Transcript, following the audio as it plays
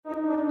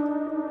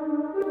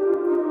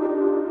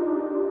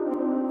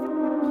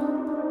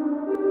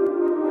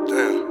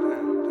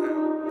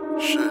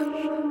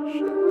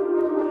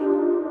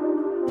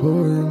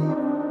important.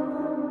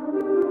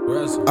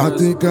 I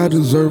think I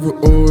deserve an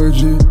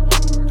orgy.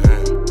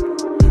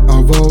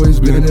 I've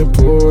always been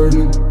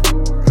important,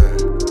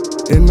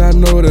 and I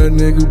know that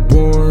nigga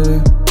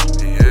boring.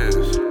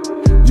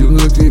 You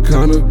looking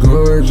kinda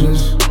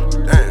gorgeous.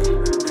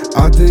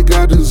 I think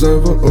I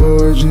deserve an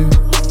orgy.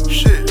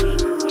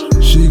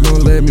 She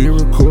gon' let me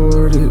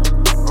record it.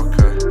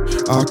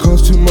 I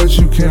cost too much,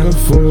 you can't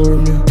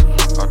afford me.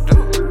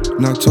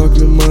 Not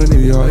talking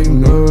money, y'all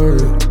ignore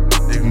it.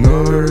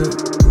 Ignore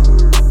it.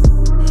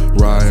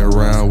 Riding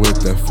around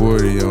with that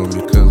 40 on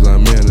me, cause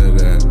I'm into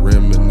that.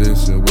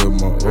 Reminiscing with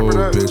my old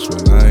bitch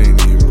when I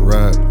ain't even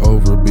rap.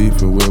 Over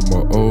beefing with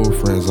my old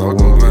friends, I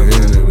won't get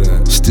into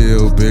that.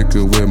 Still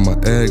bicker with my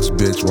ex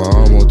bitch while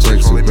I won't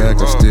text her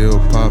back. I'm still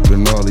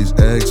popping all these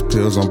X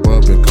pills, I'm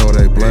bumping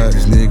Kodak Black.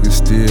 These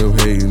niggas still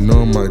hating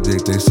on my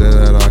dick, they said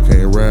that I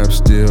can't rap.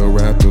 Still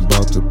rapping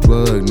about the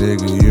plug,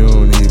 nigga, you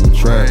don't even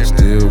trap.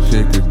 Still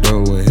kick a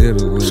dough and hit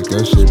a lick,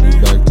 that shit be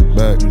back to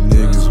back. You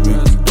niggas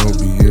weak, you don't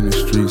be in the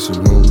streets, you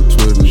on the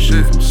Twitter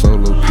shit. From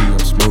solo P, I'm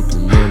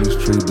smoking on this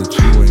tree, but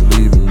you ain't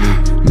leaving me.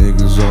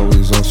 Niggas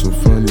always on some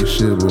funny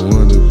shit, but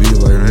wanna be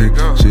like me.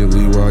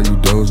 Chilly while you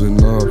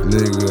dozing off,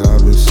 nigga,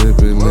 I've been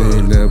sipping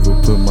lean. Never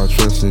put my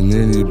trust in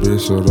any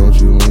bitch, so don't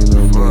you lean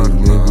on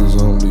me.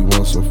 Niggas only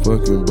want some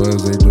fucking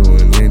buzz, they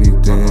doing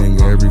anything.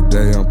 Every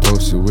day I'm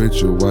posted with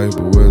your wife,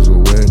 but where's a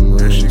wedding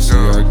ring? See,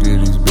 I get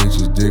these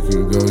bitches dick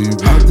and go, you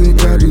I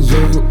think I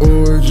deserve an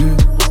orgy.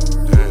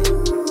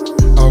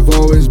 I've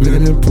always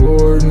been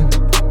important,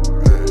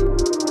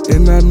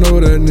 and I know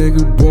that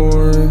nigga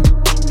boring.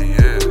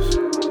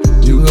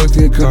 You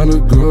looking kinda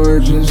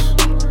gorgeous.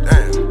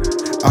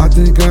 I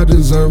think I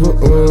deserve an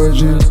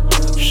orgy.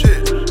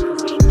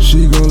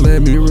 She gon'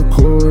 let me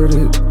record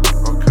it.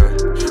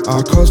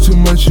 I cost too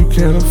much, you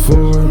can't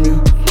afford me.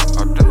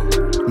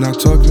 Not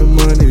talking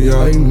money,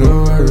 y'all ignore